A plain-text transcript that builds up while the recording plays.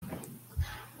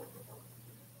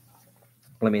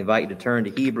Let me invite you to turn to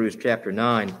Hebrews chapter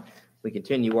 9. We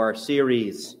continue our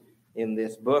series in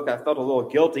this book. I felt a little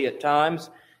guilty at times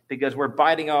because we're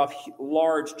biting off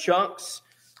large chunks.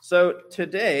 So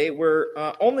today we're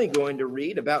only going to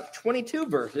read about 22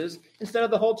 verses instead of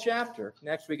the whole chapter.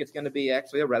 Next week it's going to be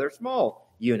actually a rather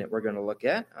small unit we're going to look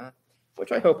at,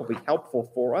 which I hope will be helpful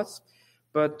for us.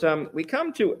 But we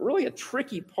come to really a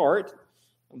tricky part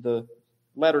of the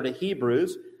letter to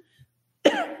Hebrews.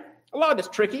 A lot of it's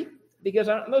tricky because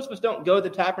most of us don't go to the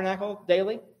tabernacle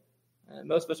daily.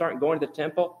 Most of us aren't going to the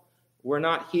temple. We're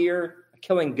not here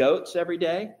killing goats every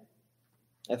day,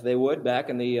 as they would back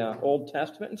in the Old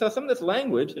Testament. And so some of this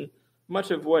language and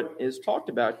much of what is talked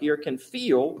about here can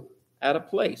feel out of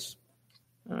place.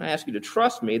 I ask you to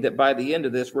trust me that by the end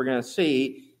of this, we're going to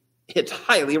see it's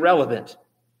highly relevant.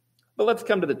 But let's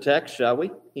come to the text, shall we?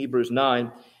 Hebrews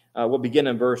 9. We'll begin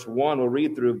in verse 1. We'll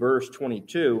read through verse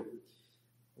 22.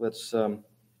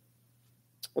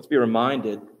 Let's be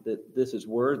reminded that this is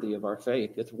worthy of our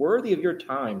faith. It's worthy of your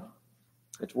time.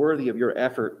 It's worthy of your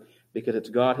effort because it's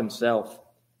God himself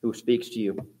who speaks to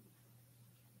you.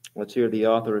 Let's hear the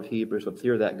author of Hebrews. Let's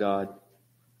hear that God.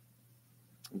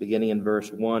 Beginning in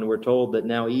verse 1, we're told that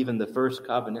now even the first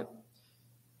covenant,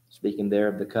 speaking there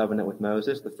of the covenant with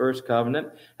Moses, the first covenant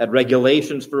had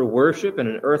regulations for worship in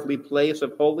an earthly place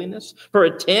of holiness. For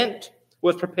a tent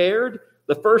was prepared.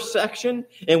 The first section,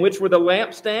 in which were the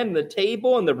lampstand and the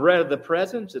table and the bread of the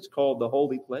presence, it's called the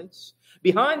holy place.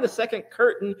 Behind the second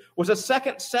curtain was a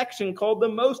second section called the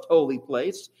most holy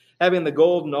place, having the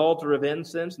golden altar of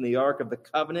incense and the ark of the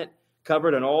covenant,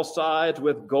 covered on all sides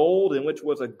with gold, in which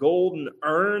was a golden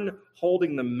urn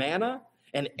holding the manna,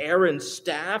 and Aaron's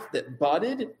staff that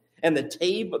budded, and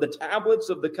the tablets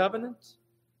of the covenant.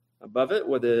 Above it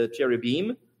were the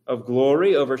cherubim of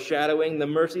glory overshadowing the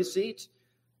mercy seat.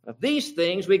 Of these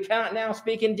things we cannot now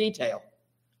speak in detail.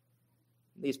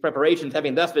 These preparations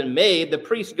having thus been made, the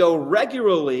priests go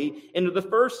regularly into the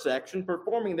first section,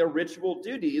 performing their ritual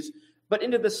duties, but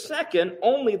into the second,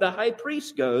 only the high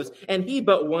priest goes, and he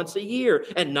but once a year,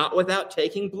 and not without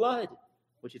taking blood,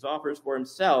 which he offers for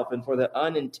himself and for the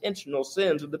unintentional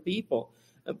sins of the people.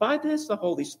 And by this, the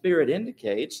Holy Spirit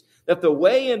indicates that the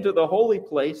way into the holy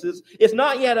places is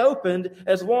not yet opened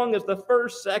as long as the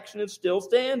first section is still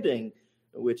standing,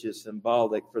 which is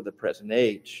symbolic for the present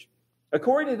age.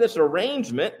 According to this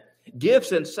arrangement,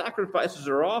 gifts and sacrifices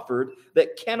are offered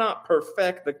that cannot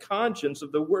perfect the conscience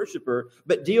of the worshiper,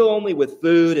 but deal only with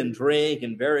food and drink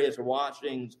and various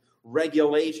washings,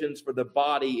 regulations for the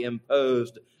body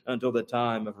imposed until the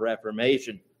time of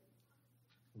Reformation.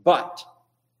 But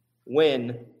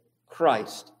when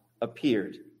Christ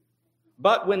appeared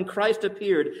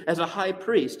as a high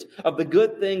priest of the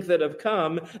good things that have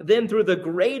come, then through the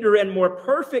greater and more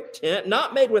perfect tent,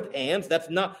 not made with hands, that's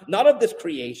not of this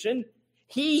creation,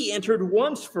 he entered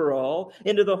once for all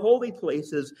into the holy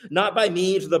places, not by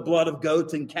means of the blood of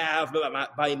goats and calves,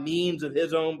 but by means of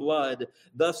his own blood,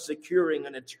 thus securing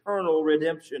an eternal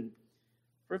redemption.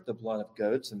 For if the blood of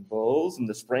goats and bulls and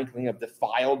the sprinkling of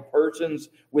defiled persons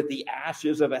with the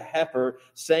ashes of a heifer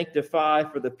sanctify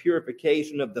for the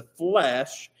purification of the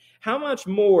flesh, how much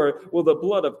more will the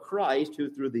blood of Christ, who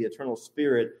through the eternal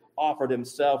Spirit offered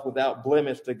himself without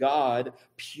blemish to God,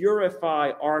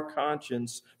 purify our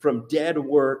conscience from dead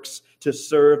works to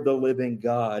serve the living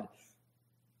God?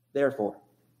 Therefore,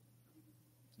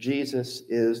 Jesus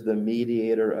is the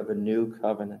mediator of a new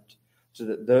covenant, so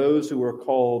that those who are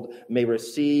called may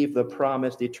receive the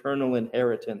promised eternal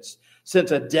inheritance,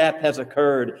 since a death has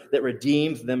occurred that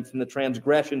redeems them from the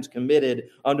transgressions committed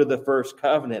under the first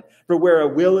covenant. For where a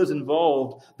will is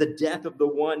involved, the death of the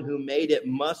one who made it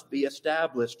must be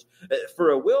established.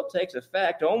 For a will takes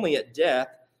effect only at death,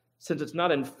 since it's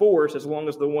not in force as long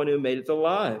as the one who made it's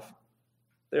alive.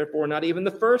 Therefore, not even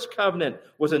the first covenant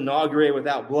was inaugurated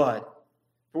without blood.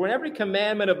 For when every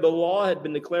commandment of the law had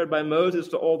been declared by Moses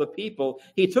to all the people,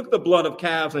 he took the blood of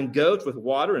calves and goats with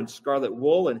water and scarlet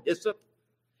wool and hyssop,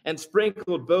 and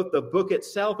sprinkled both the book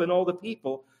itself and all the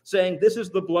people, saying, "This is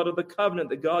the blood of the covenant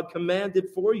that God commanded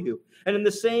for you." And in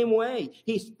the same way,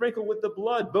 he sprinkled with the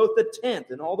blood both the tent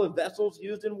and all the vessels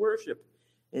used in worship.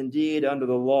 Indeed, under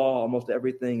the law, almost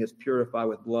everything is purified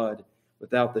with blood.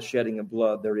 Without the shedding of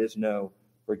blood, there is no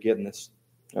forgiveness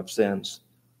of sins.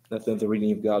 That's the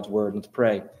reading of God's word. Let's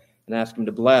pray and ask him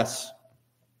to bless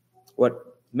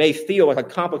what may feel like a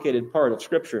complicated part of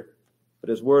Scripture, but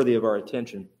is worthy of our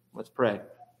attention. Let's pray.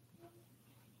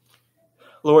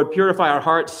 Lord, purify our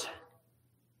hearts,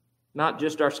 not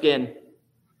just our skin.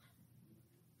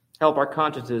 Help our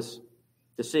consciences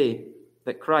to see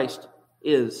that Christ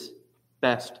is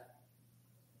best.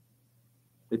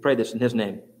 We pray this in his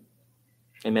name.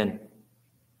 Amen.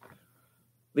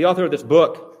 The author of this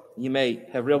book, you may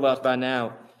have realized by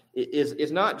now,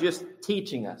 is not just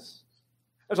teaching us.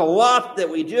 There's a lot that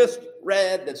we just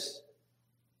read that's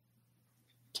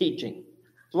teaching.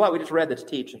 There's a lot we just read that's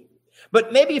teaching.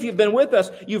 But maybe if you've been with us,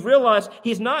 you've realized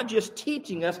he's not just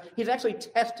teaching us, he's actually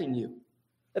testing you.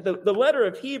 The letter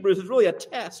of Hebrews is really a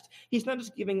test. He's not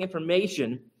just giving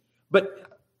information,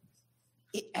 but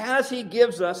as he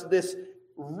gives us this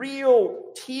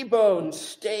real T-bone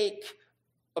steak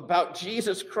about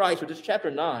Jesus Christ, which is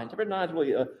chapter 9. Chapter 9 is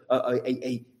really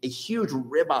a huge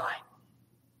ribeye.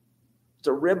 It's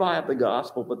a ribeye of the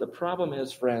gospel, but the problem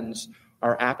is, friends,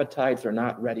 our appetites are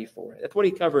not ready for it. That's what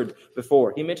he covered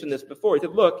before. He mentioned this before. He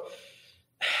said, look,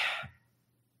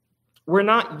 we're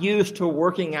not used to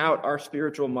working out our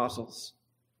spiritual muscles.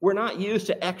 We're not used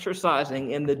to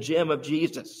exercising in the gym of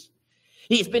Jesus.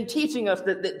 He's been teaching us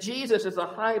that Jesus is the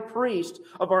high priest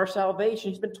of our salvation.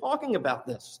 He's been talking about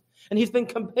this, and he's been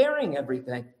comparing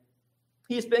everything.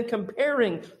 He's been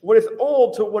comparing what is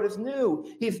old to what is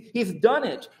new. He's done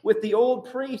it with the old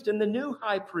priest and the new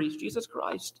high priest, Jesus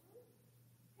Christ.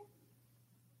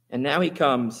 And now he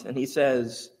comes and he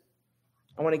says,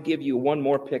 I want to give you one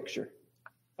more picture.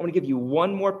 I want to give you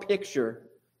one more picture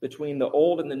between the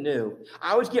old and the new.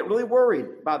 I always get really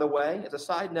worried, by the way, as a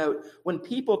side note, when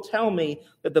people tell me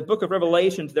that the book of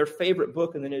Revelation is their favorite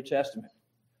book in the New Testament.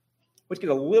 I always get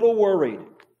a little worried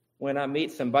when I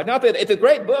meet somebody. Not that it's a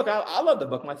great book. I love the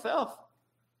book myself.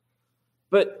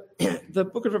 But the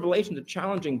book of Revelation is a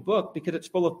challenging book because it's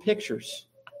full of pictures.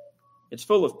 It's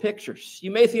full of pictures. You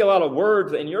may see a lot of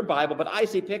words in your Bible, but I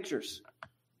see pictures.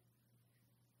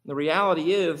 The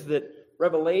reality is that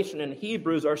Revelation and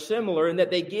Hebrews are similar in that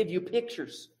they give you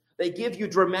pictures. They give you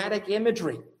dramatic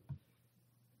imagery.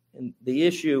 And the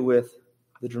issue with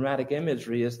the dramatic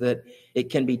imagery is that it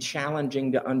can be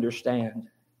challenging to understand.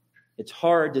 It's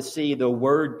hard to see the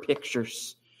word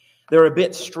pictures. They're a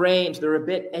bit strange. They're a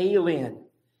bit alien.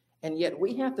 And yet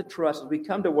we have to trust as we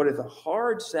come to what is a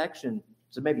hard section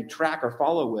to maybe track or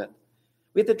follow with.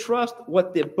 We have to trust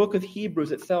what the book of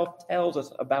Hebrews itself tells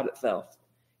us about itself.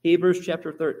 Hebrews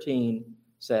chapter 13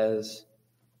 says,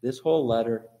 this whole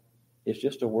letter is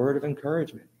just a word of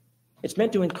encouragement. It's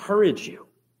meant to encourage you.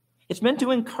 It's meant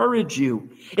to encourage you.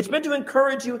 It's meant to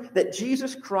encourage you that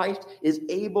Jesus Christ is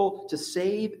able to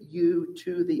save you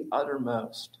to the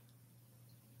uttermost.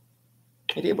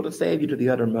 He's able to save you to the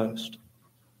uttermost.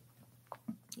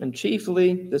 And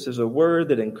chiefly, this is a word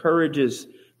that encourages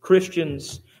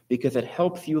Christians because it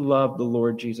helps you love the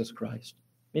Lord Jesus Christ.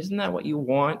 Isn't that what you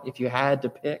want if you had to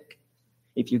pick?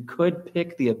 If you could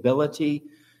pick the ability,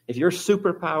 if your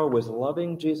superpower was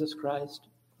loving Jesus Christ,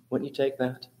 wouldn't you take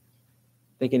that?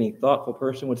 I think any thoughtful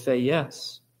person would say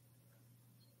yes.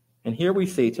 And here we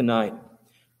see tonight,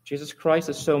 Jesus Christ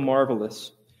is so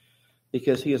marvelous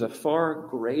because he is a far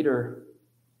greater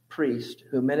priest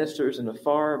who ministers in a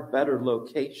far better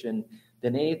location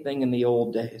than anything in the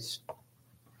old days.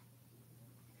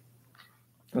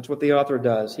 That's what the author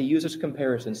does. He uses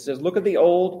comparisons. He says, look at the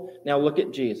old, now look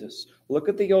at Jesus. Look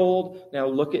at the old, now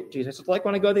look at Jesus. It's like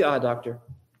when I go to the eye doctor,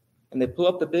 and they pull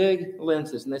up the big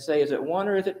lenses, and they say, is it 1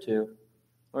 or is it 2?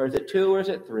 Or is it 2 or is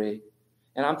it 3?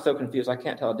 And I'm so confused, I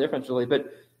can't tell the difference really,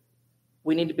 but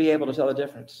we need to be able to tell the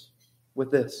difference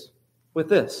with this. With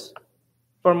this.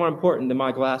 Far more important than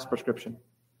my glass prescription.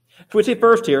 So we see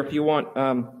first here, if you want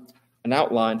an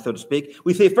outline, so to speak,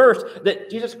 we see first that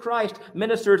Jesus Christ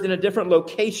ministers in a different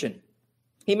location.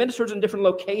 He ministers in a different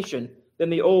location than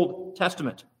the Old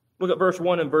Testament. Look at verse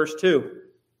 1 and verse 2.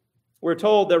 We're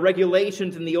told there are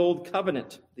regulations in the Old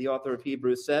Covenant, the author of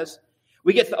Hebrews says.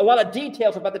 We get a lot of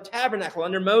details about the tabernacle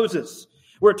under Moses.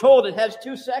 We're told it has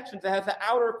 2 sections. It has the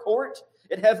outer court.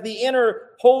 It has the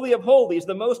inner holy of holies,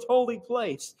 the most holy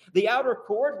place. The outer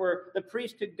court where the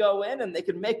priest could go in and they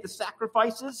could make the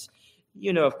sacrifices.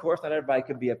 You know, of course, not everybody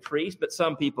could be a priest, but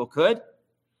some people could.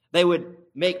 They would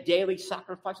make daily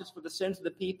sacrifices for the sins of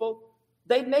the people.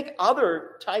 They'd make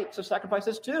other types of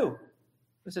sacrifices too.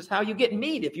 This is how you get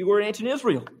meat if you were in ancient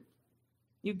Israel.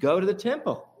 You'd go to the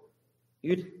temple.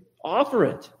 You'd offer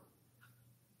it.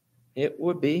 It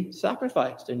would be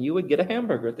sacrificed, and you would get a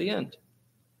hamburger at the end.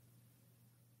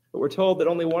 But we're told that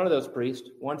only one of those priests,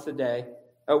 once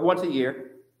a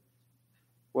year,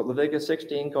 what Leviticus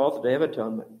 16 calls the Day of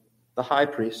Atonement, the high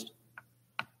priest,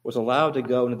 was allowed to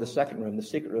go into the second room, the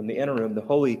secret room, the inner room, the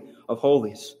Holy of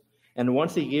Holies. And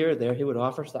once a year there, he would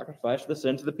offer sacrifice for the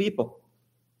sins of the people.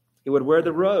 He would wear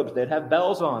the robes. They'd have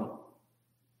bells on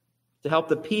to help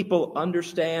the people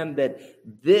understand that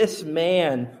this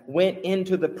man went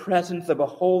into the presence of a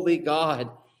holy God.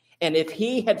 And if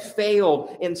he had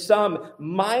failed in some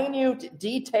minute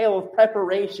detail of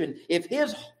preparation, if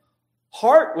his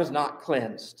heart was not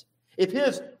cleansed, if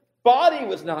his body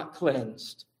was not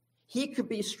cleansed, he could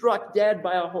be struck dead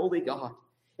by a holy God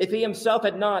if he himself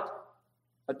had not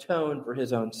atoned for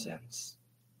his own sins.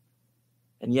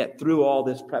 And yet, through all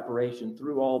this preparation,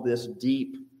 through all this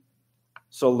deep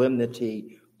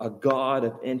solemnity, a God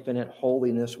of infinite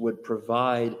holiness would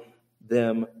provide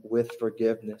them with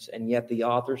forgiveness. And yet the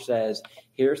author says,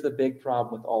 here's the big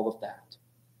problem with all of that.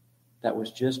 That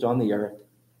was just on the earth.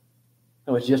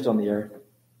 That was just on the earth.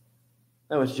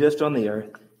 That was just on the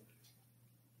earth.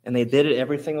 And they did it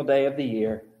every single day of the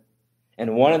year.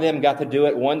 And one of them got to do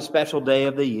it one special day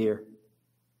of the year.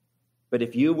 But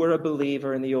if you were a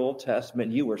believer in the Old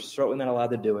Testament, you were certainly not allowed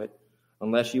to do it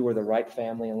unless you were the right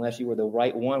family, unless you were the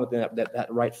right one within that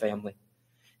right family.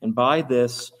 And by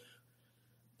this,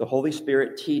 the Holy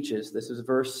Spirit teaches, this is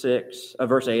verse 8,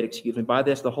 by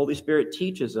this, the Holy Spirit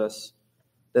teaches us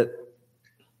that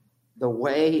the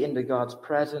way into God's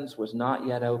presence was not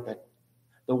yet open.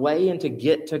 The way in to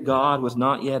get to God was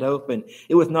not yet open.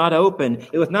 It was not open.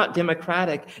 It was not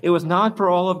democratic. It was not for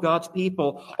all of God's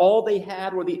people. All they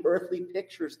had were the earthly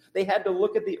pictures. They had to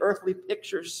look at the earthly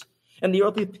pictures. And the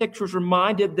earthly pictures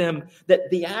reminded them that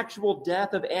the actual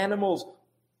death of animals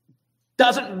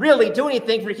doesn't really do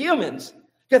anything for humans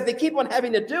because they keep on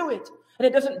having to do it. And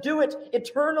it doesn't do it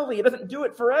eternally. It doesn't do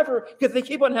it forever because they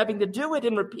keep on having to do it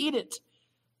and repeat it.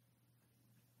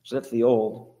 So that's the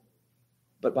old.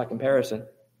 But by comparison,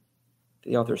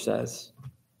 the author says,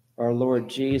 our Lord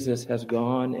Jesus has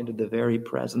gone into the very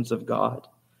presence of God.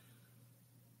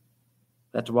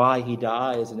 That's why he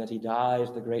dies, and as he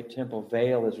dies, the great temple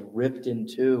veil is ripped in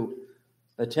two.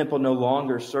 The temple no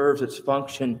longer serves its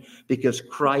function because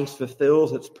Christ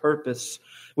fulfills its purpose.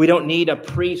 We don't need a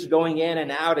priest going in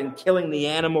and out and killing the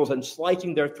animals and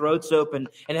slicing their throats open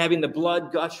and having the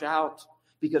blood gush out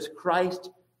because Christ,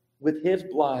 with his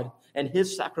blood and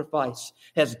his sacrifice,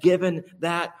 has given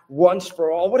that once for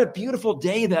all. What a beautiful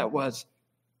day that was.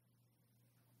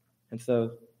 And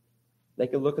so they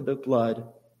could look at the blood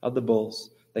of the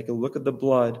bulls. They could look at the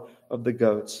blood of the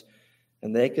goats.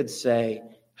 And they could say,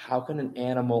 how can an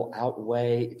animal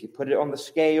outweigh, if you put it on the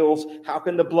scales, how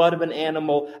can the blood of an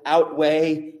animal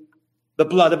outweigh the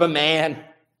blood of a man?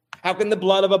 How can the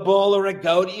blood of a bull or a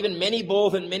goat, even many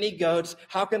bulls and many goats,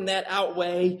 how can that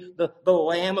outweigh the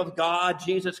Lamb of God,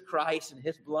 Jesus Christ, and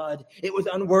his blood? It was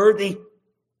unworthy.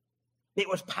 It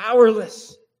was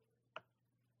powerless.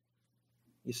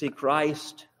 You see,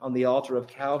 Christ on the altar of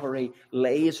Calvary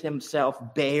lays himself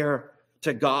bare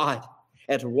to God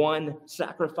as one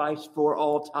sacrifice for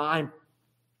all time.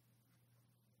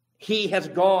 He has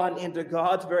gone into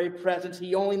God's very presence.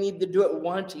 He only needed to do it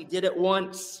once. He did it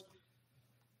once.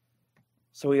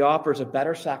 So he offers a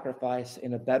better sacrifice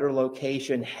in a better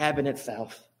location, heaven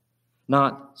itself,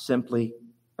 not simply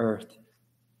earth.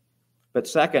 But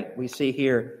second, we see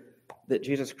here that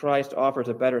Jesus Christ offers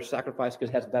a better sacrifice because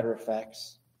it has better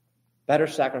effects. Better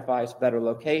sacrifice, better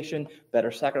location,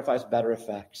 better sacrifice, better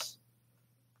effects.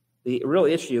 The real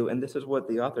issue, and this is what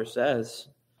the author says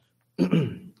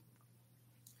in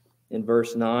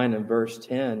verse 9 and verse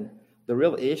 10, the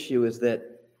real issue is that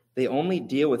they only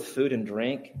deal with food and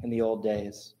drink in the old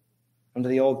days. Under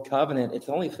the old covenant, it's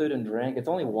only food and drink. It's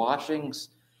only washings.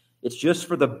 It's just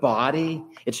for the body.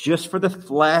 It's just for the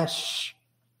flesh.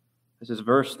 This is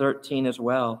verse 13 as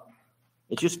well.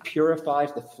 It just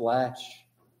purifies the flesh.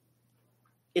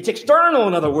 It's external,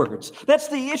 in other words. That's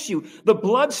the issue. The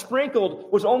blood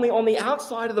sprinkled was only on the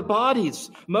outside of the bodies.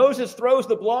 Moses throws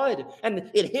the blood, and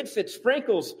it hits, it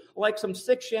sprinkles like some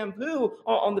sick shampoo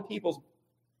on the people's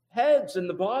heads and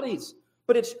the bodies.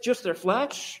 But it's just their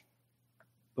flesh.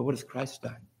 But what has Christ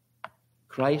done?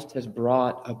 Christ has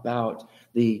brought about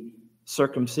the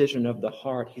circumcision of the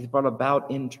heart. He's brought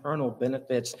about internal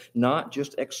benefits, not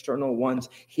just external ones.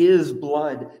 His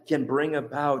blood can bring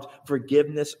about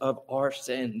forgiveness of our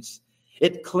sins.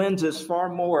 It cleanses far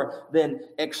more than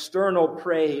external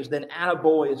praise, than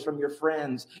attaboys from your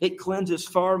friends. It cleanses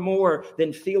far more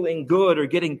than feeling good or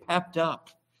getting pepped up.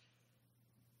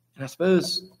 And I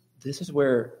suppose this is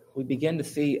where we begin to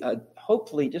see,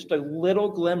 hopefully, just a little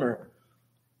glimmer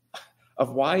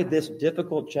of why this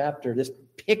difficult chapter, this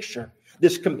picture,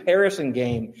 this comparison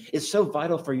game is so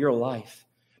vital for your life.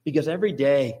 Because every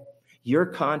day, your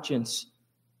conscience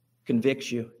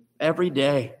convicts you. Every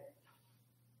day,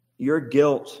 your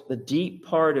guilt, the deep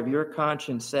part of your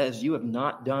conscience says you have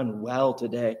not done well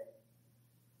today.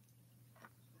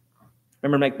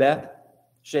 Remember Macbeth?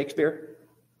 Shakespeare?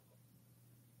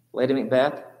 Lady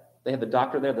Macbeth? They have the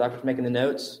doctor there. The doctor's making the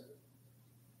notes.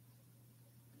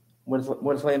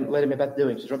 What is Lady Macbeth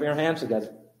doing? She's rubbing her hands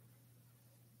together.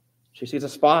 She sees a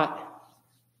spot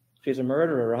She's a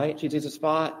murderer, right? She sees a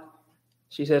spot.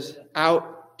 She says,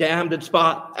 out, damned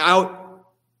spot, out.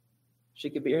 She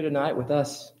could be here tonight with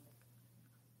us.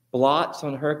 Blots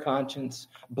on her conscience,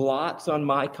 blots on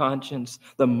my conscience,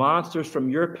 the monsters from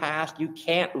your past you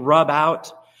can't rub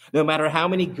out. No matter how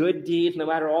many good deeds, no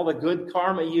matter all the good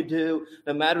karma you do,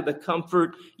 no matter the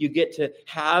comfort you get to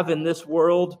have in this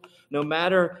world, no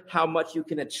matter how much you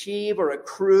can achieve or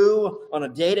accrue on a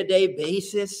day-to-day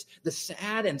basis, the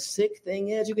sad and sick thing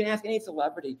is, you can ask any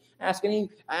celebrity, ask any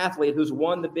athlete who's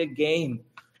won the big game,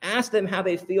 ask them how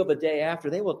they feel the day after.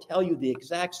 They will tell you the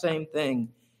exact same thing.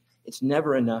 It's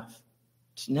never enough.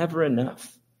 It's never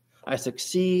enough. I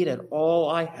succeed at all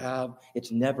I have.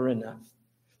 It's never enough.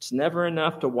 It's never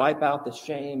enough to wipe out the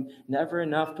shame, never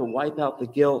enough to wipe out the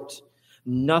guilt.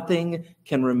 Nothing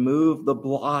can remove the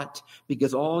blot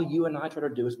because all you and I try to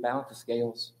do is balance the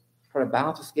scales. Try to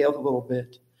balance the scales a little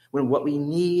bit. When what we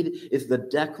need is the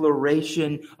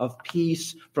declaration of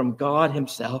peace from God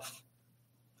himself.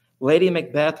 Lady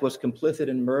Macbeth was complicit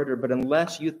in murder, but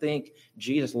unless you think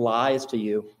Jesus lies to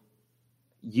you,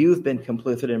 you've been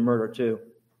complicit in murder too.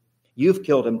 You've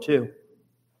killed him too.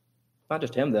 Not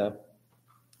just him, though.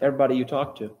 Everybody you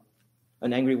talk to.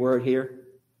 An angry word here,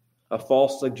 a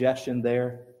false suggestion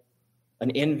there,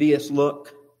 an envious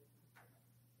look.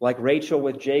 Like Rachel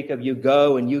with Jacob, you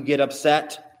go and you get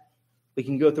upset. We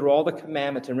can go through all the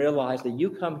commandments and realize that you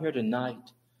come here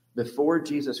tonight before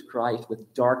Jesus Christ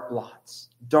with dark blots.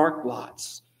 Dark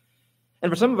blots.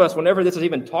 And for some of us, whenever this is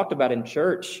even talked about in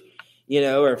church,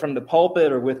 or from the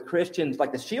pulpit or with Christians,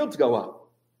 like the shields go up.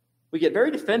 We get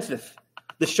very defensive.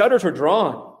 The shutters are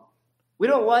drawn. We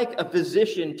don't like a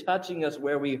physician touching us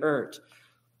where we hurt.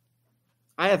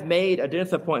 I have made a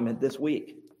dentist appointment this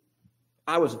week.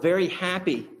 I was very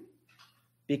happy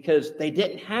because they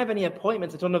didn't have any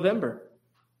appointments until November.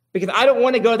 Because I don't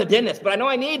want to go to the dentist, but I know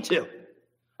I need to.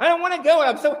 I don't want to go.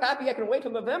 I'm so happy I can wait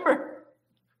till November.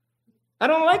 I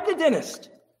don't like the dentist.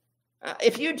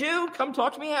 If you do, come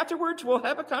talk to me afterwards. We'll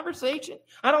have a conversation.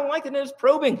 I don't like the dentist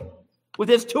probing with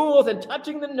his tools and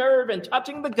touching the nerve and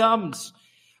touching the gums.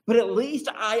 But at least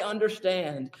I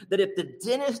understand that if the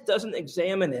dentist doesn't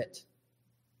examine it,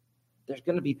 there's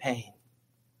going to be pain.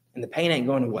 And the pain ain't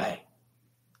going away.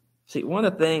 See, one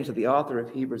of the things that the author of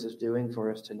Hebrews is doing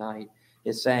for us tonight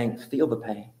is saying, feel the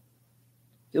pain.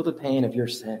 Feel the pain of your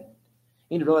sin.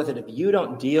 You need to realize that if you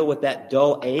don't deal with that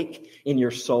dull ache in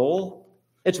your soul,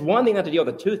 it's one thing not to deal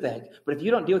with a toothache, but if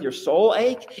you don't deal with your soul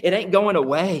ache, it ain't going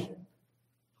away.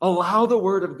 Allow the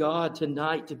word of God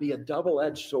tonight to be a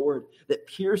double-edged sword that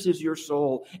pierces your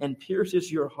soul and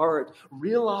pierces your heart.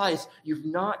 Realize you've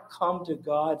not come to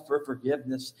God for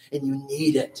forgiveness and you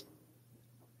need it.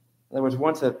 There was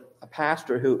once a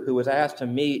pastor who was asked to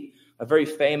meet a very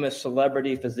famous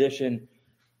celebrity physician,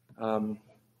 and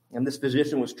this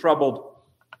physician was troubled.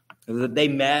 They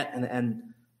met, and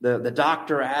the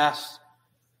doctor asked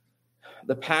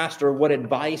the pastor what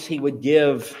advice he would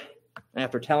give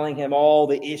after telling him all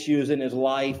the issues in his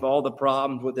life, all the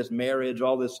problems with his marriage,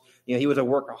 all this, he was a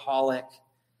workaholic.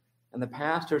 And the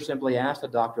pastor simply asked the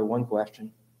doctor one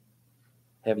question: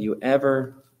 have you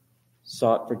ever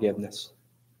sought forgiveness?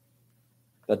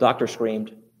 The doctor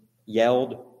screamed,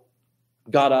 yelled,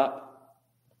 got up,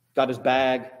 got his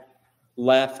bag,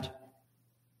 left,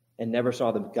 and never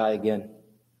saw the guy again.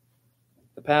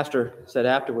 The pastor said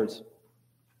afterwards,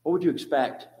 what would you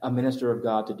expect a minister of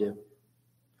God to do?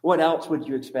 What else would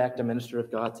you expect a minister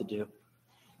of God to do?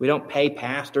 We don't pay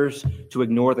pastors to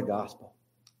ignore the gospel.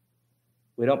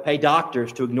 We don't pay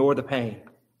doctors to ignore the pain,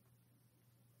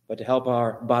 but to help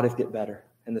our bodies get better.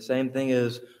 And the same thing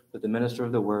is with the minister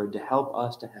of the word, to help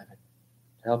us to heaven,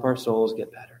 to help our souls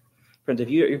get better. Friends, if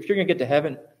you're going to get to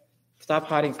heaven, stop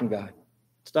hiding from God.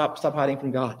 Stop hiding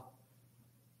from God.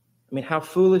 I mean, how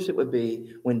foolish it would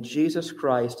be when Jesus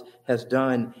Christ has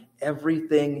done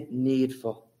everything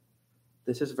needful.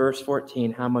 This is verse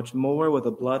 14. How much more will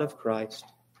the blood of Christ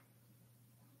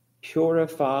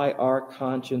purify our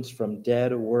conscience from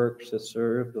dead works to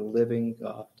serve the living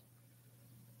God?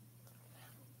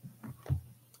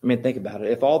 I mean, think about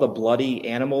it. If all the bloody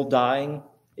animal dying,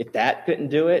 if that couldn't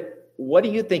do it, what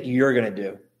do you think you're going to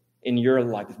do in your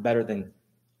life that's better than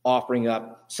offering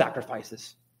up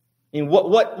sacrifices? I mean,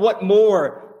 what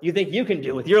more do you think you can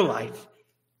do with your life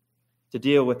to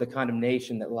deal with the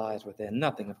condemnation that lies within?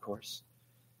 Nothing, of course.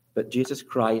 But Jesus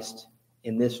Christ,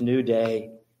 in this new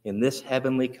day, in this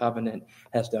heavenly covenant,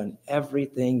 has done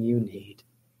everything you need.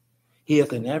 He has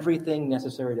done everything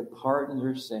necessary to pardon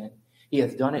your sin. He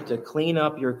has done it to clean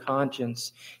up your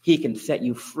conscience. He can set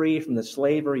you free from the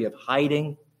slavery of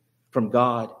hiding from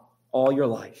God all your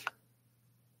life.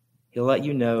 He'll let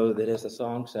you know that, as the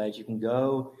song says, you can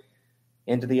go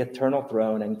into the eternal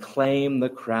throne and claim the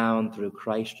crown through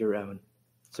Christ your own.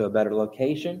 So a better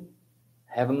location,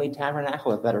 heavenly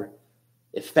tabernacle, a better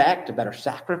effect, a better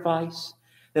sacrifice.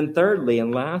 Then thirdly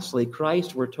and lastly,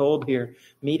 Christ, we're told here,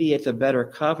 mediates a better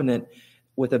covenant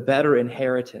with a better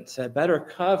inheritance. A better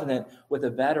covenant with a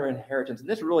better inheritance. And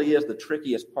this really is the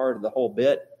trickiest part of the whole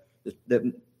bit,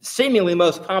 the seemingly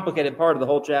most complicated part of the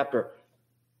whole chapter.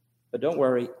 But don't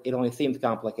worry, it only seems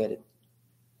complicated.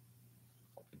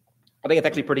 I think it's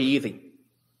actually pretty easy.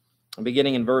 I'm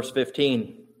beginning in verse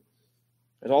 15.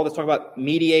 There's all this talk about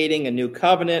mediating a new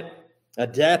covenant, a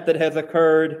death that has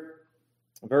occurred.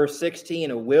 Verse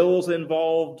 16, a will's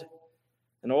involved,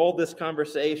 and all this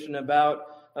conversation about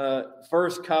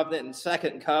first covenant and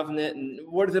second covenant, and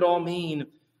what does it all mean?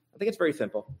 I think it's very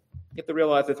simple. You have to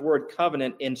realize this word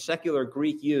covenant in secular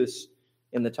Greek use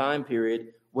in the time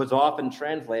period was often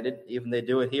translated, even they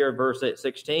do it here, verse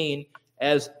 16,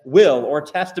 as will or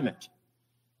testament.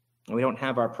 And we don't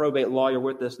have our probate lawyer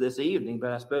with us this evening,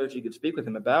 but I suppose you could speak with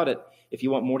him about it if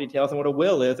you want more details on what a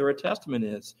will is or a testament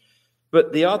is.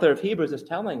 But the author of Hebrews is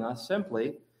telling us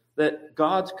simply that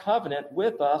God's covenant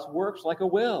with us works like a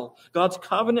will. God's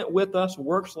covenant with us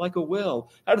works like a will.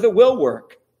 How does a will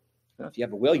work? Well, if you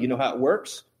have a will, you know how it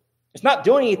works. It's not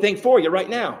doing anything for you right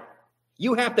now.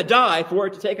 You have to die for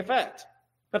it to take effect.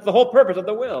 That's the whole purpose of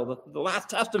the will, the last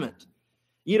testament.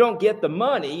 You don't get the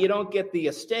money, you don't get the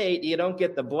estate, you don't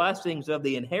get the blessings of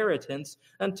the inheritance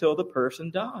until the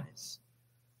person dies.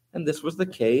 And this was the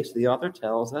case, the author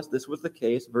tells us, this was the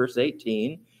case, verse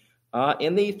 18,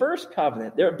 in the first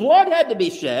covenant. Their blood had to be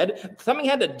shed, something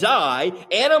had to die,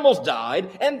 animals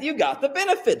died, and you got the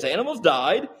benefits. Animals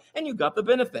died, and you got the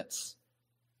benefits.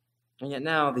 And yet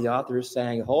now the author is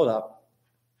saying, hold up,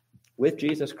 with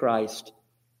Jesus Christ,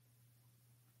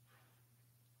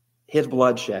 his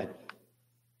blood shed,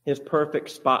 his perfect,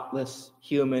 spotless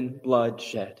human blood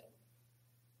shed,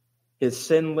 his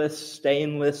sinless,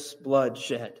 stainless blood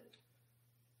shed,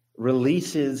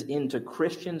 releases into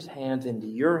Christians' hands, into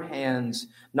your hands,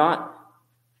 not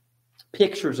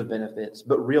pictures of benefits,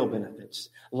 but real benefits,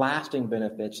 lasting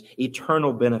benefits,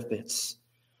 eternal benefits.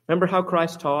 Remember how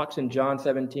Christ talks in John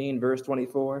 17, verse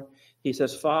 24? He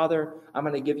says, Father, I'm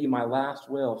going to give you my last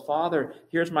will. Father,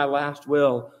 here's my last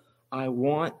will. I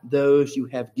want those you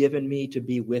have given me to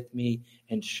be with me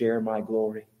and share my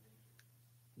glory.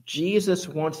 Jesus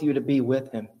wants you to be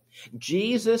with him.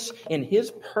 Jesus, in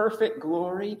his perfect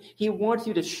glory, he wants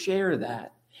you to share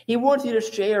that. He wants you to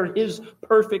share his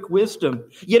perfect wisdom.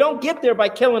 You don't get there by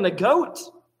killing a goat.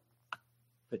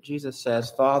 But Jesus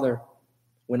says, Father,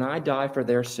 when I die for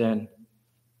their sin,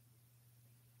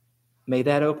 may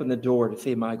that open the door to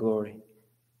see my glory.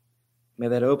 May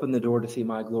that open the door to see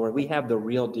my glory. We have the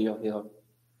real deal here.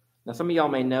 Now, some of y'all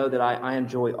may know that I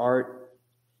enjoy art.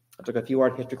 I took a few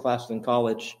art history classes in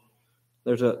college.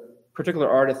 There's a particular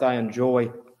artist I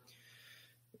enjoy.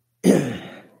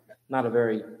 Not a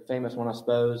very famous one, I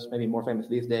suppose. Maybe more famous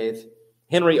these days.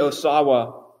 Henry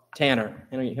Osawa Tanner.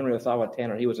 Henry Osawa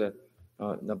Tanner. He was a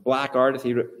black artist.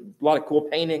 He wrote a lot of cool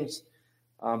paintings.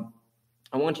 I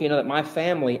want you to know that my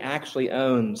family actually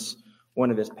owns one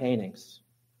of his paintings.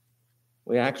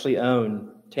 We actually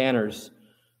own Tanner's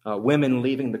Women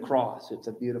Leaving the Cross. It's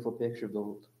a beautiful picture of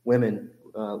the women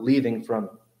leaving from,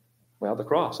 the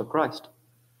cross of Christ.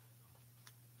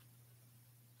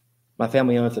 My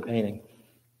family owns the painting.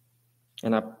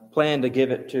 And I plan to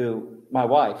give it to my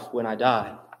wife when I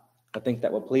die. I think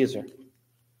that will please her. Do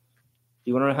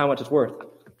you want to know how much it's worth?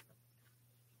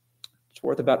 It's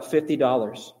worth about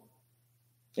 $50.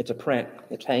 It's a print.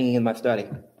 It's hanging in my study.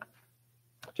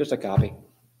 Just a copy.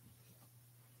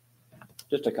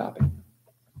 Just a copy.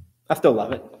 I still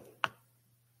love it.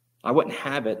 I wouldn't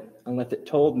have it unless it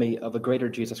told me of a greater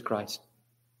Jesus Christ.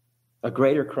 A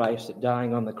greater Christ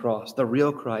dying on the cross. The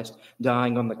real Christ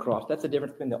dying on the cross. That's the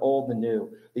difference between the old and the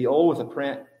new. The old was a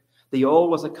print. The old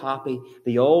was a copy.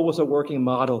 The old was a working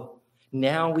model.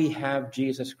 Now we have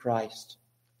Jesus Christ.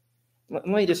 Let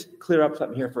me just clear up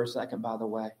something here for a second, by the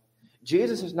way.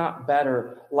 Jesus is not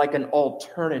better like an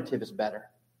alternative is better.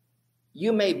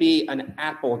 You may be an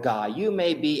Apple guy. You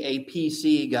may be a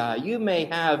PC guy. You may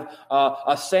have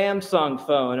a Samsung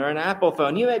phone or an Apple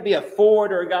phone. You may be a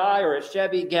Ford or guy or a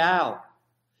Chevy gal.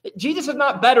 Jesus is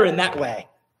not better in that way.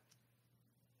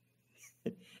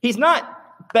 He's not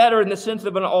better in the sense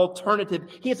of an alternative.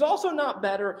 He's also not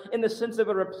better in the sense of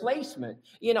a replacement.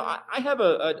 You know, I have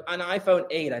an iPhone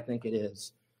 8, I think it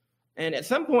is. And at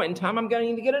some point in time, I'm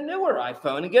going to get a newer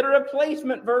iPhone and get a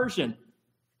replacement version.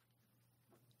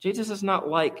 Jesus is not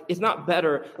it's not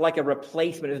better like a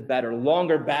replacement is better,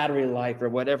 longer battery life or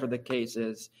whatever the case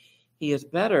is. He is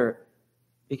better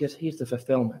because he's the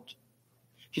fulfillment.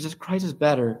 She says Christ is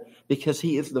better because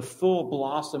he is the full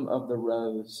blossom of the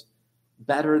rose,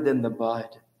 better than the bud.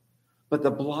 But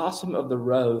the blossom of the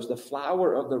rose, the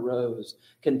flower of the rose,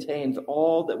 contains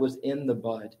all that was in the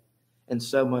bud and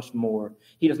so much more.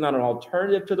 He is not an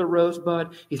alternative to the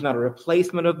rosebud. He's not a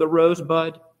replacement of the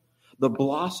rosebud. The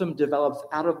blossom develops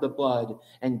out of the bud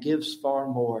and gives far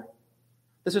more.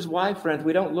 This is why, friends,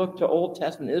 we don't look to Old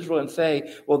Testament Israel and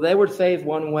say, well, they were saved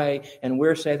one way and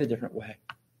we're saved a different way.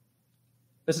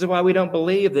 This is why we don't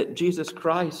believe that Jesus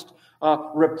Christ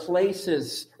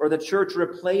replaces, or the church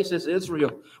replaces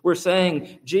Israel. We're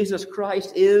saying Jesus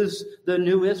Christ is the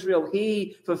new Israel.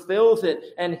 He fulfills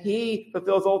it, and he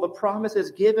fulfills all the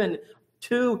promises given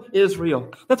to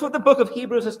Israel. That's what the book of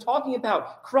Hebrews is talking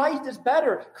about. Christ is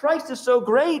better. Christ is so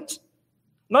great.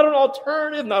 Not an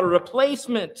alternative, not a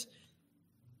replacement.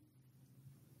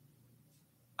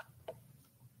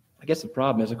 I guess the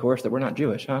problem is, of course, that we're not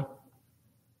Jewish, huh?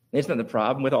 Isn't that the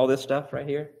problem with all this stuff right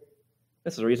here?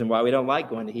 This is the reason why we don't like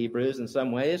going to Hebrews in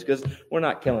some ways, because we're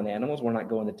not killing animals. We're not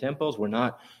going to temples. We're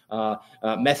not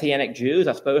Messianic Jews.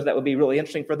 I suppose that would be really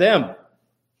interesting for them.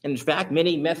 And in fact,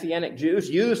 many Messianic Jews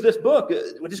use this book,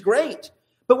 which is great.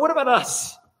 But what about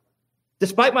us?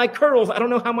 Despite my curls, I don't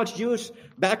know how much Jewish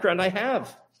background I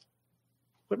have.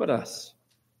 What about us?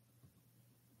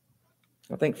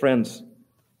 I think, friends,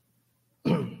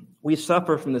 we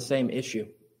suffer from the same issue.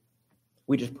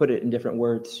 We just put it in different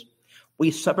words. We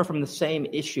suffer from the same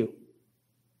issue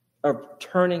of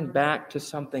turning back to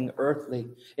something earthly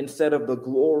instead of the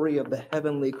glory of the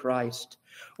heavenly Christ.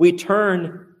 We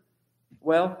turn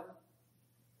to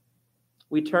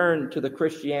the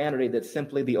Christianity that's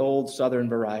simply the old Southern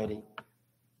variety.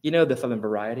 You know the Southern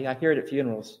variety. I hear it at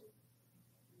funerals.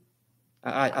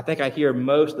 I think I hear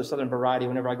most of the Southern variety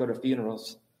whenever I go to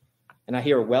funerals. And I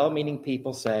hear well-meaning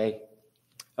people say,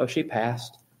 oh, she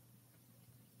passed.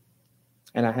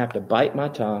 And I have to bite my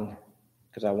tongue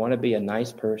because I want to be a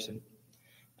nice person.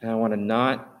 And I want to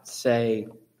not say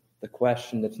the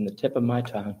question that's in the tip of my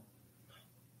tongue.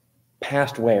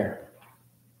 Past where?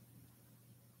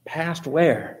 Past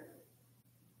where?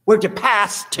 Where'd you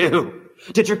pass to?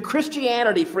 Did your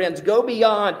Christianity, friends, go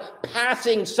beyond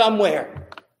passing somewhere?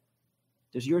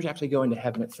 Does yours actually go into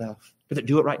heaven itself? Does it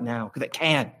do it right now? Because it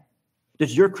can.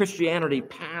 Does your Christianity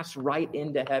pass right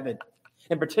into heaven?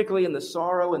 And particularly in the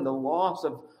sorrow and the loss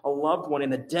of a loved one, in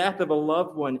the death of a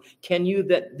loved one, can you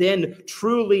then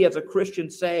truly as a Christian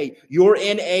say, you're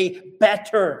in a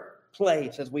better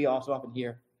place, as we also often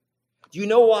hear? Do you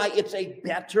know why it's a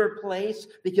better place?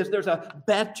 Because there's a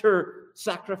better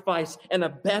sacrifice and a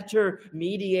better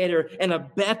mediator and a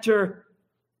better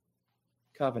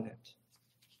covenant.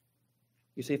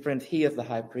 You see, friends, he is the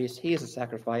high priest. He is the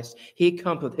sacrifice. He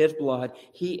comes with his blood.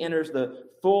 He enters the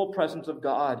full presence of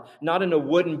God, not in a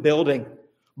wooden building,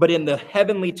 but in the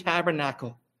heavenly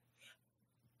tabernacle.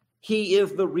 He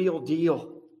is the real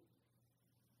deal.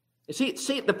 You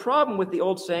see, the problem with the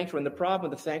old sanctuary and the problem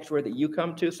with the sanctuary that you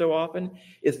come to so often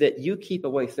is that you keep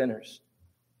away sinners.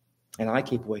 And I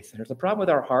keep away sinners. The problem with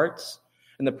our hearts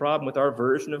and the problem with our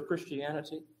version of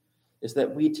Christianity is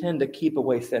that we tend to keep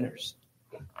away sinners.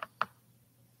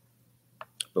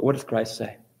 But what does Christ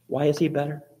say? Why is he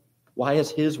better? Why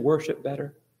is his worship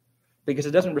better? Because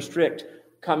it doesn't restrict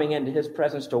coming into his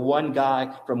presence to one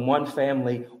guy from one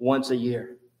family once a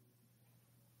year.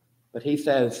 But he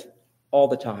says all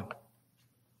the time,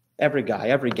 every guy,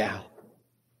 every gal,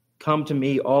 come to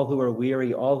me, all who are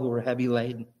weary, all who are heavy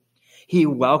laden. He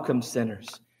welcomes sinners.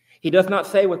 He does not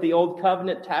say what the old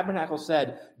covenant tabernacle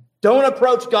said, don't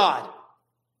approach God.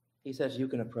 He says you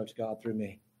can approach God through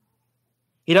me.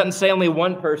 He doesn't say only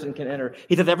one person can enter.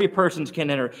 He says every person can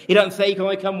enter. He doesn't say you can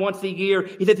only come once a year.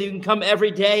 He says you can come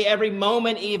every day, every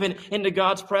moment even, into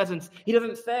God's presence. He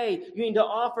doesn't say you need to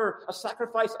offer a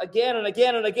sacrifice again and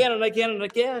again and again and again and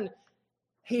again.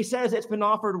 He says it's been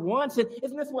offered once. And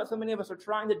isn't this what so many of us are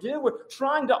trying to do? We're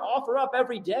trying to offer up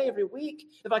every day, every week.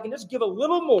 If I can just give a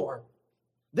little more,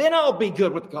 then I'll be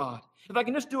good with God. If I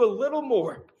can just do a little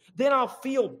more, then I'll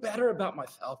feel better about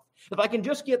myself. If I can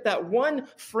just get that one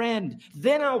friend,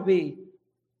 then I'll be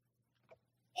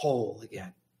whole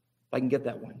again. If I can get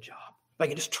that one job. If I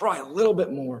can just try a little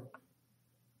bit more.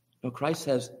 No, Christ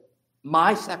says,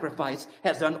 my sacrifice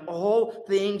has done all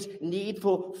things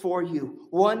needful for you,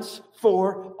 once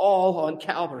for all on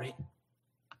Calvary.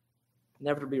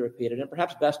 Never to be repeated. And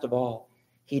perhaps best of all,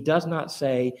 he does not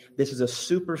say this is a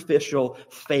superficial,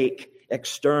 fake,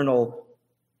 external,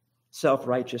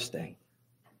 self-righteous thing.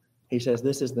 He says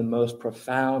this is the most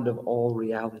profound of all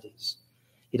realities.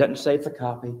 He doesn't say it's a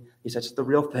copy. He says it's the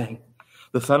real thing.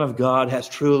 The Son of God has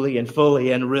truly and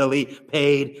fully and really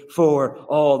paid for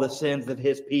all the sins of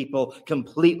his people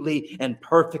completely and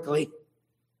perfectly.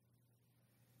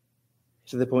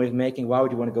 So the point he's making, why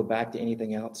would you want to go back to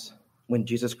anything else when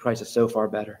Jesus Christ is so far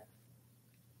better?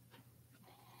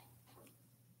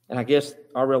 And I guess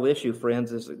our real issue,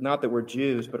 friends, is not that we're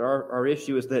Jews, but our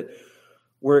issue is that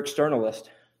we're externalist.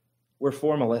 We're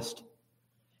formalist.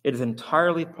 It is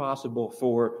entirely possible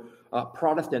for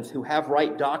Protestants who have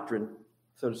right doctrine,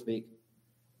 so to speak,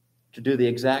 to do the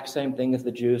exact same thing as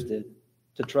the Jews did,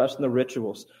 to trust in the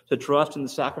rituals, to trust in the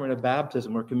sacrament of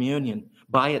baptism or communion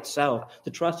by itself, to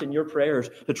trust in your prayers,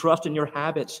 to trust in your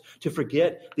habits, to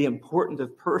forget the importance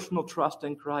of personal trust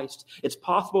in Christ. It's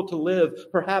possible to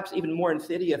live, perhaps even more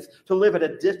insidious, to live at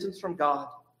a distance from God,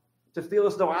 to feel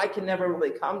as though I can never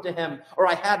really come to him, or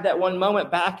I had that one moment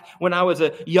back when I was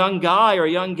a young guy or a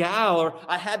young gal, or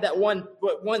I had that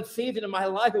one season in my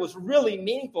life that was really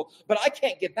meaningful, but I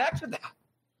can't get back to that.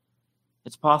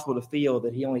 It's possible to feel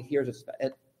that he only hears us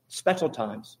at special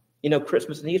times,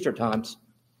 Christmas and Easter times.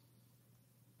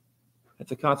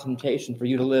 It's a concentration for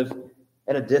you to live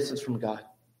at a distance from God,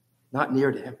 not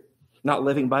near to him, not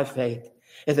living by faith,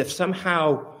 as if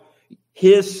somehow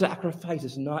his sacrifice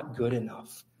is not good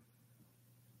enough.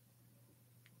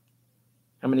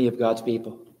 How many of God's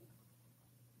people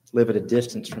live at a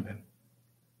distance from him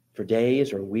for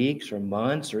days or weeks or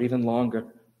months or even longer,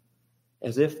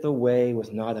 as if the way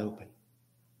was not open?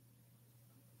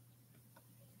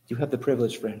 You have the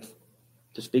privilege, friends,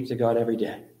 to speak to God every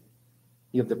day.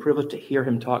 You have the privilege to hear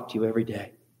him talk to you every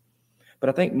day. But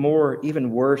I think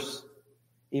even worse,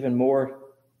 even more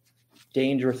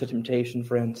dangerous a temptation,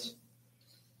 friends,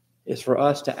 is for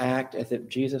us to act as if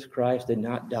Jesus Christ did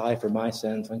not die for my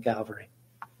sins on Calvary.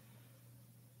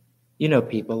 You know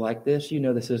people like this. You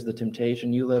know this is the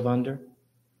temptation you live under.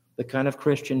 The kind of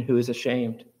Christian who is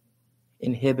ashamed,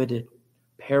 inhibited,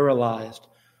 paralyzed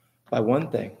by one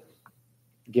thing: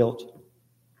 guilt,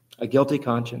 a guilty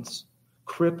conscience,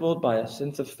 crippled by a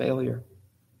sense of failure,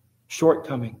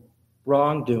 shortcoming,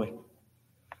 wrongdoing.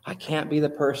 I can't be the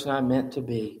person I'm meant to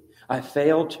be. I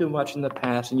failed too much in the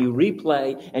past. And you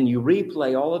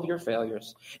replay all of your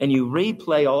failures, and you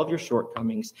replay all of your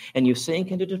shortcomings, and you sink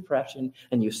into depression,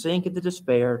 and you sink into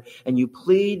despair, and you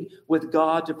plead with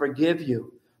God to forgive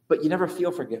you, but you never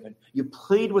feel forgiven. You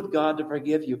plead with God to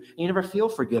forgive you, and you never feel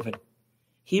forgiven.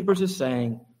 Hebrews is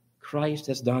saying, Christ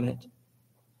has done it.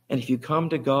 And if you come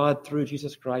to God through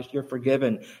Jesus Christ, you're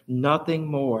forgiven. Nothing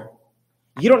more.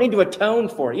 You don't need to atone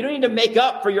for it. You don't need to make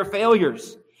up for your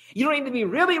failures. You don't need to be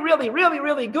really, really, really,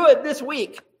 really good this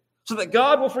week so that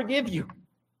God will forgive you.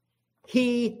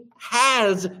 He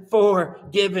has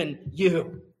forgiven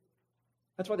you.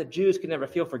 That's why the Jews could never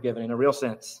feel forgiven in a real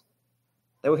sense.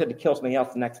 They always had to kill something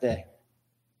else the next day.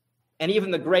 And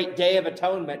even the great Day of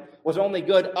Atonement was only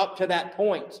good up to that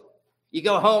point. You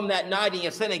go home that night and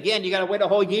you sin again, you got to wait a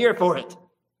whole year for it.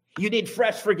 You need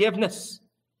fresh forgiveness.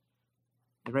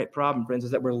 The great problem, friends,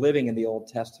 is that we're living in the Old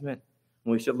Testament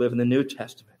when we should live in the New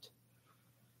Testament.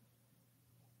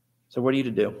 So what are you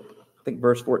to do? I think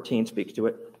verse 14 speaks to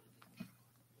it.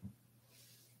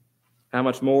 How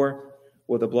much more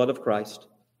will the blood of Christ,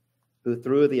 who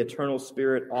through the eternal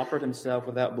Spirit offered himself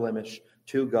without blemish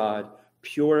to God,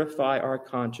 purify our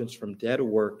conscience from dead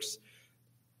works?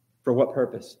 For what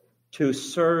purpose? To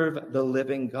serve the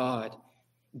living God.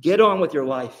 Get on with your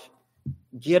life.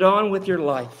 Get on with your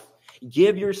life.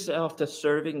 Give yourself to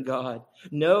serving God.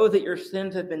 Know that your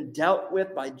sins have been dealt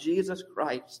with by Jesus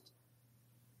Christ.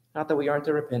 Not that we aren't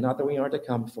to repent, not that we aren't to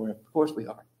come for him. Of course we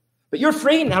are. But you're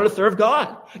free now to serve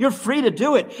God. You're free to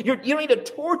do it. You don't need to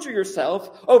torture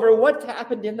yourself over what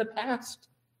happened in the past.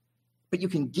 But you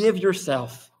can give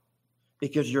yourself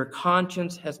because your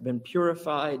conscience has been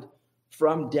purified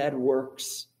from dead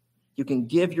works. You can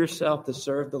give yourself to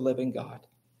serve the living God.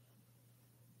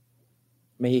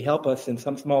 May he help us in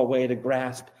some small way to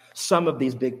grasp some of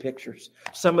these big pictures,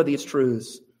 some of these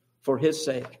truths for his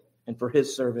sake and for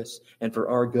his service and for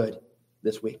our good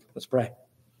this week. Let's pray.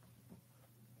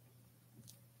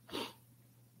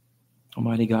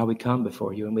 Almighty God, we come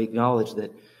before you and we acknowledge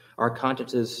that our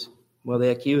consciences, well,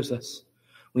 they accuse us.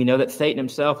 We know that Satan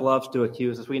himself loves to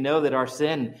accuse us. We know that our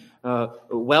sin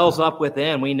wells up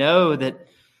within. We know that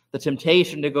the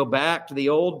temptation to go back to the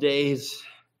old days,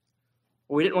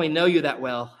 we didn't really know you that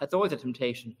well. That's always a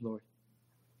temptation, Lord.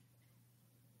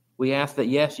 We ask that,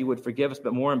 yes, you would forgive us,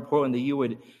 but more importantly, that you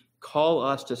would call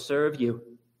us to serve you,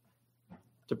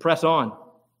 to press on,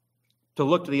 to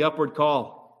look to the upward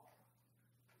call,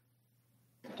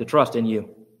 to trust in you,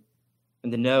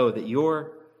 and to know that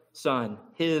your Son,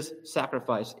 his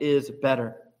sacrifice, is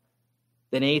better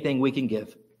than anything we can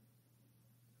give.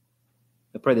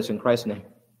 I pray this in Christ's name.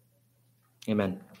 Amen.